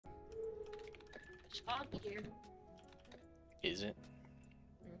It's foggy here. Is it?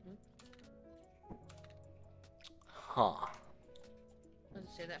 Mm-hmm. Huh. Does it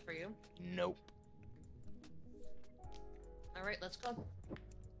say that for you? Nope. Alright, let's go.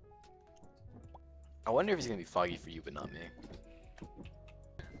 I wonder if it's gonna be foggy for you, but not me.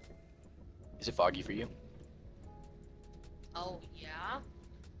 Is it foggy for you? Oh, yeah?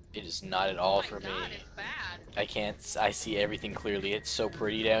 It is not at all for Oh my god, me. it's bad. I can't. I see everything clearly. It's so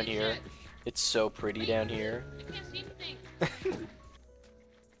pretty down here. It's so pretty down here. I can't see anything.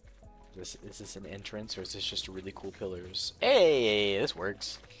 Is this an entrance or is this just really cool pillars? Hey, this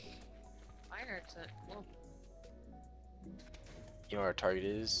works. Fire exit. Whoa. You know where our target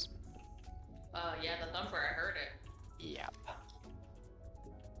is? Yeah, the thumper, I heard it. Yep.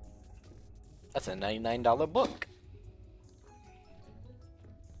 That's a $99 book.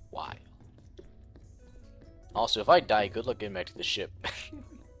 Why? Also, if I die, good luck getting back to the ship.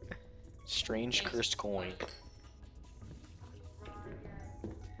 Strange cursed coin.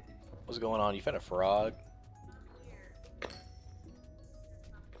 What's going on? You found a frog? I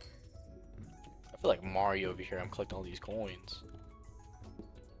feel like Mario over here. I'm collecting all these coins.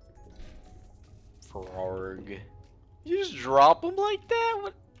 Frog. You just drop them like that?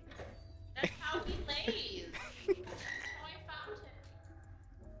 What? That's how he lays. That's how I found him.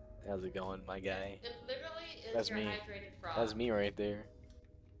 How's it going, my guy? It literally is That's your me. hydrated frog. That's me right there.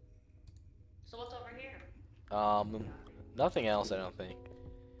 So what's over here? Nothing else, I don't think.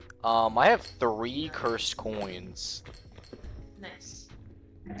 I have 3 cursed coins. Nice.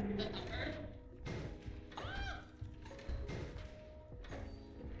 The thumper? Ah!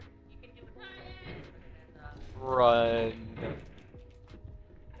 You can do it. Run.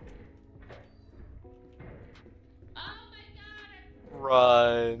 Oh my god!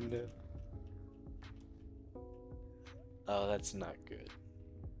 Run. Oh, that's not good.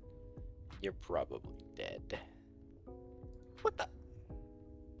 You're probably dead. What the?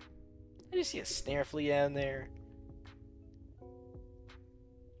 Did you see a snare flea down there?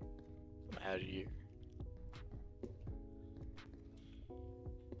 I'm out of here.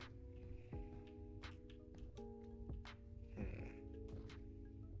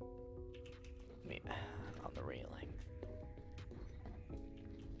 Me on the railing.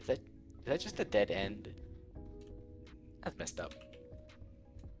 Is that just a dead end? That's messed up.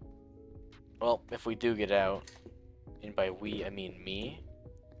 Well, if we do get out, and by we I mean me,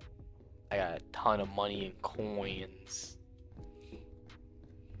 I got a ton of money and coins.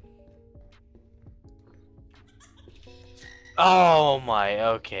 Oh my,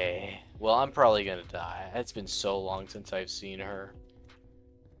 okay. Well, I'm probably gonna die. It's been so long since I've seen her.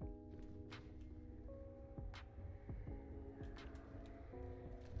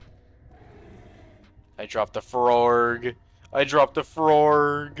 I dropped the frog. I dropped the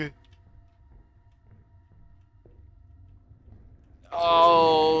frog.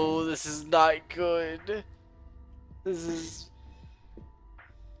 Oh, this is not good. This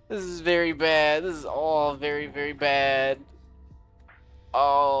is very bad. This is all very, very bad.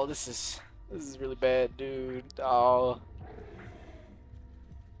 Oh, this is really bad, dude. Oh.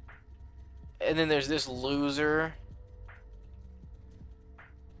 And then there's this loser.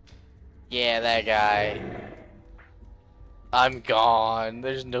 Yeah, that guy. I'm gone.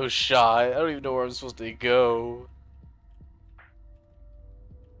 There's no shot. I don't even know where I'm supposed to go.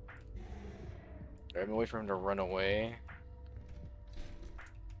 I'm gonna wait for him to run away.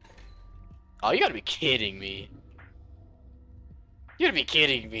 Oh, you gotta be kidding me. You gotta be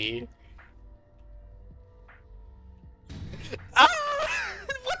kidding me. Ah!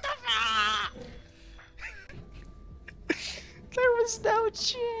 What the fuck? There was no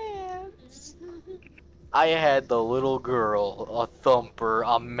chance. I had the little girl, a thumper,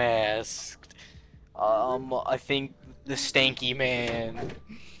 a masked, I think the stanky man.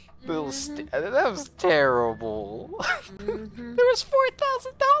 That was terrible. There was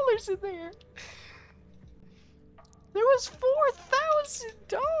 $4,000 in there. There was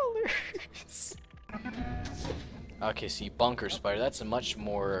 $4,000. Okay, see, bunker spider. That's a much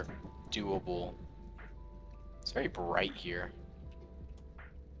more doable. It's very bright here.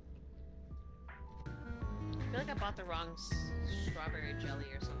 I feel like I bought the wrong strawberry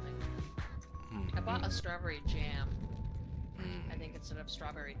jelly or something. I bought a strawberry jam. I think instead of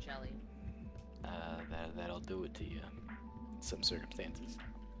strawberry jelly. That'll do it to you. In some circumstances.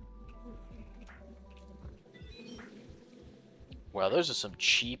 Wow, those are some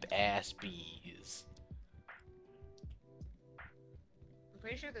cheap ass bees. I'm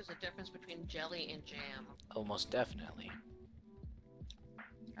pretty sure there's a difference between jelly and jam. Oh, most definitely.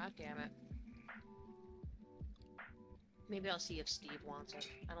 God damn it. Maybe I'll see if Steve wants it.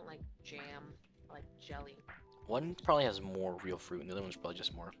 I don't like jam Like jelly. One probably has more real fruit, and the other one's probably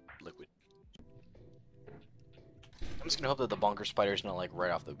just more liquid. I'm just gonna hope that the bunker spider's not like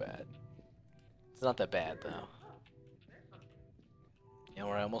right off the bat. It's not that bad though. You know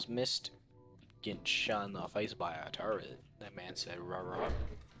what I almost missed? Getting shot in the face by a turret. That man said rah rah.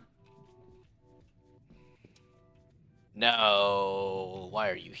 No, why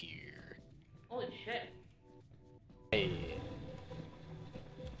are you here? Holy shit. Hey,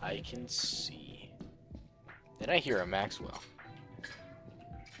 I can see. Did I hear a Maxwell?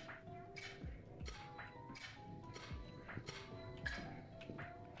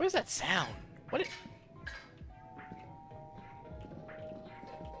 What is that sound? What?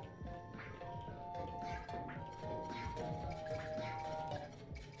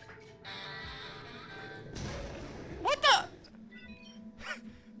 What the?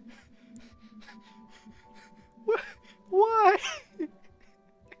 Why?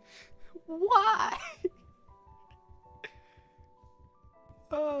 Why?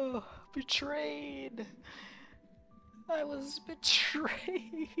 Oh, betrayed. I was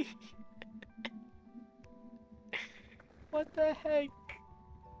betrayed. What the heck?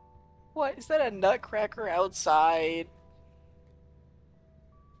 What? Is that a nutcracker outside?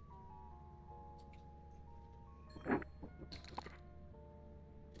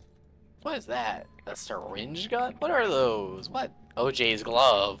 What is that? A syringe gun? What are those? What? OJ's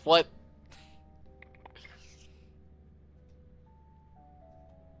glove. What?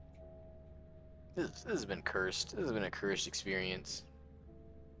 This has been cursed. This has been a cursed experience.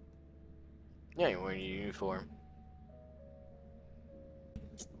 Yeah, you're wearing your uniform.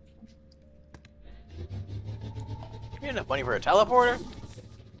 You enough money for a teleporter?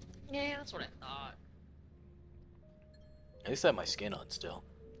 Yeah, that's what I thought. At least I have my skin on still.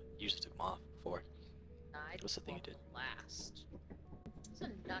 Usually took them off before. I'd What's the thing you did? Last.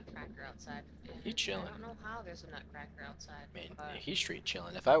 There's a nutcracker outside. He's chilling. I don't know how there's a nutcracker outside. Man, but he's straight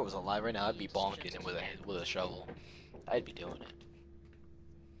chilling. If I was alive right now, I'd be bonking him with a shovel. I'd be doing it.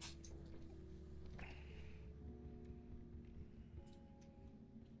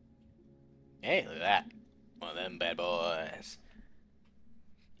 Hey, look at that. One of them bad boys.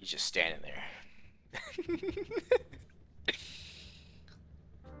 He's just standing there.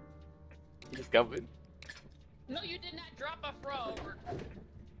 He's coming. No, you did not drop a frog.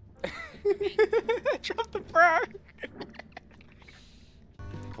 Drop the frog.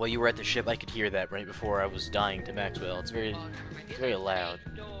 While you were at the ship, I could hear that right before I was dying to Maxwell. It's very loud.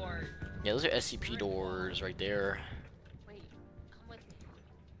 Doors. Yeah, those are SCP doors right there. Wait, come with me.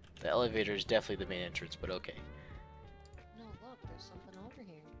 The elevator is definitely the main entrance, but okay. No, look, there's something over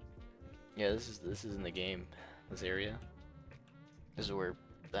here. Yeah, this is in the game. This area. This is where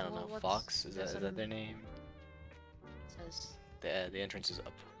I don't know. Fox is that their name? It says. The entrance is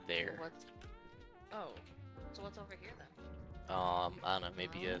up there. What's? Oh, so what's over here then? I don't know.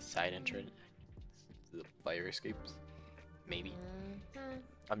 Maybe a side entrance. The fire escapes. Maybe. Mm-hmm.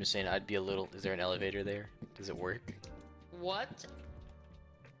 I'm just saying. I'd be a little. Is there an elevator there? Does it work? What?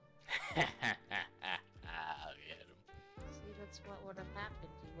 I'll get him. See, that's what would have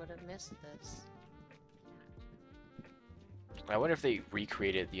happened. You would have missed this. I wonder if they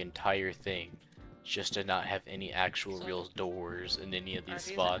recreated the entire thing just to not have any actual real doors in any of these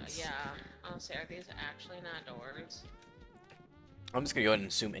spots. Yeah, honestly, are these actually not doors? I'm just gonna go ahead and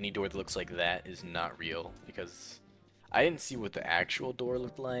assume any door that looks like that is not real, because I didn't see what the actual door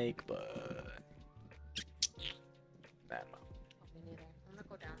looked like, but I don't know. Me neither. I'm gonna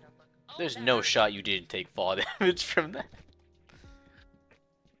go down to look. Oh, There's no shot you didn't take fall damage from that.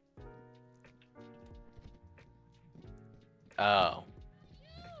 Oh.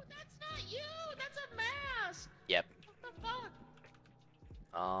 That's not you! That's a mask! Yep. What the fuck?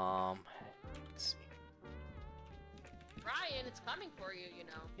 Let's see. Ryan, it's coming for you, you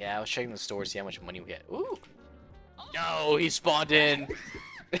know. Yeah, I was checking the store to see how much money we had. Ooh! Oh. No, he spawned in!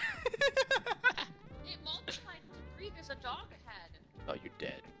 It multiplied to 3, there's a dog ahead. Oh, you're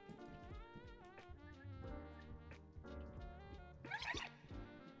dead.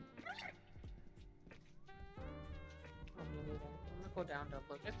 I'm gonna go down to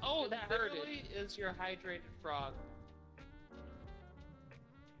look. Oh, that literally is your hydrated frog.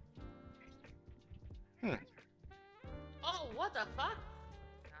 Oh, what the fuck?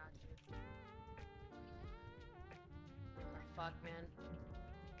 What the fuck, man?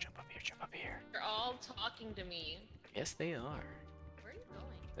 Jump up here, jump up here. They're all talking to me. Yes, they are. Where are you going?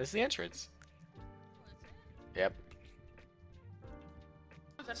 This is the entrance. Oh, is it? Yep.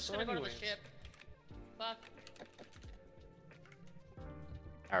 I'm just So gonna go to the anyways. ship. Fuck.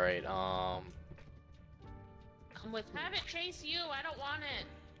 Alright, Come with me. Have it chase you. I don't want it.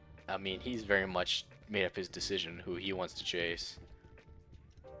 I mean, he's very much made up his decision who he wants to chase.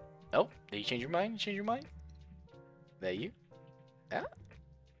 Oh, did you change your mind? Change your mind? That you? Ah?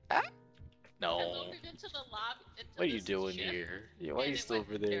 Ah? No. I loaded into the lobby. What are you doing here? Yeah, why are you still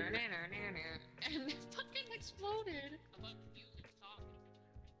over there? And it fucking exploded.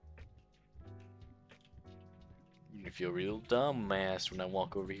 You feel real dumbass when I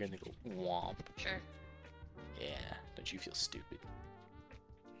walk over here and they go womp. Sure. Yeah, don't you feel stupid?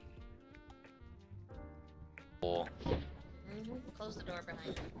 Oh. Close the door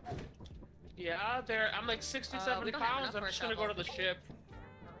behind you. Yeah, I'm like 60, 70 we don't have pounds. enough I'm for a just gonna go to the ship.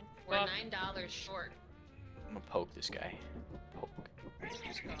 We're Well- $9 short. I'm gonna poke this guy. Poke.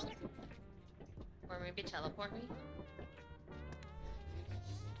 Just go. Or maybe teleport me.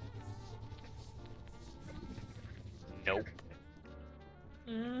 Nope.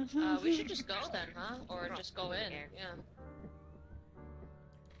 We should just go then, huh? Or just go in. Yeah.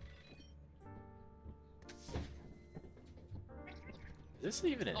 Is this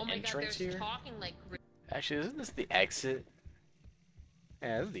even an Oh my god, entrance there's here? talking like. Actually, isn't this the exit?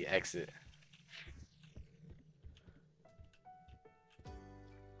 Yeah, this is the exit.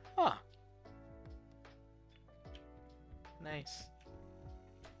 Huh. Nice.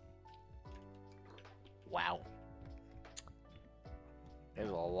 Wow. There's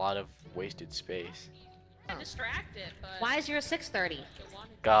a lot of wasted space. I'm distracted, but. Why is yours 6:30?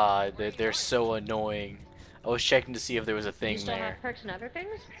 God, they're so annoying. I was checking to see if there was a You thing still there. have perks and other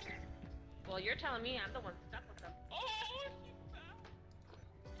things? Well, you're telling me I'm the one stuck with them. Oh,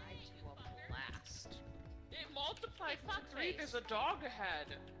 I will blast. it multiplied to Fuck 3. face. There's a dog ahead.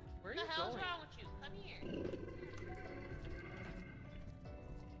 Where are What you the hell's going? wrong with you? Come here.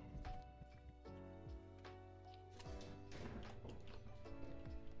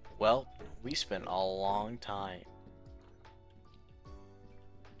 Well, we spent a long time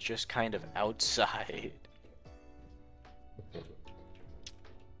just kind of outside.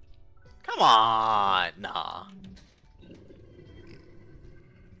 Come on, nah.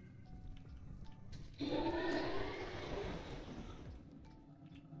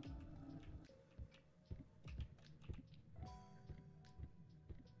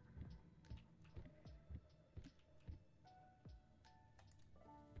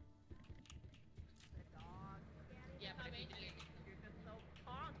 Yeah, but if you do, You're just so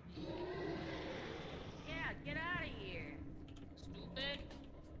punky. Yeah, get out of here. stupid.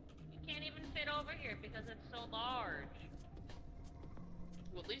 You can't even fit over here because it's so large.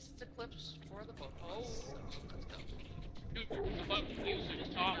 Well, at least it's eclipsed for the book. Oh, let's go. Dude, the button user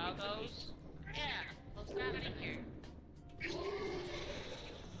is talking. Doggos. Yeah, let's get out of here.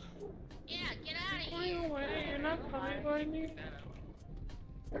 Yeah, get out of here. Away, you're not coming by me.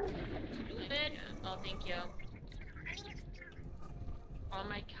 Stupid. Oh, thank you. Oh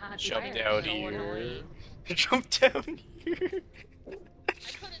my god. Jump you guys are down so here. annoying. Jump down here. I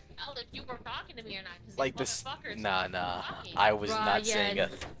couldn't tell if you were talking to me or not. 'Cause Like these this. motherfuckers Nah, were nah. talking. I was not saying a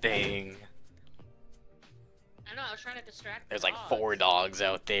Ryan. thing. I know, I was trying to distract There's the like 4 dogs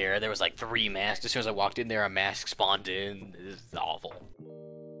out there. There was like 3 masks. As soon as I walked in there, a mask spawned in. This is awful.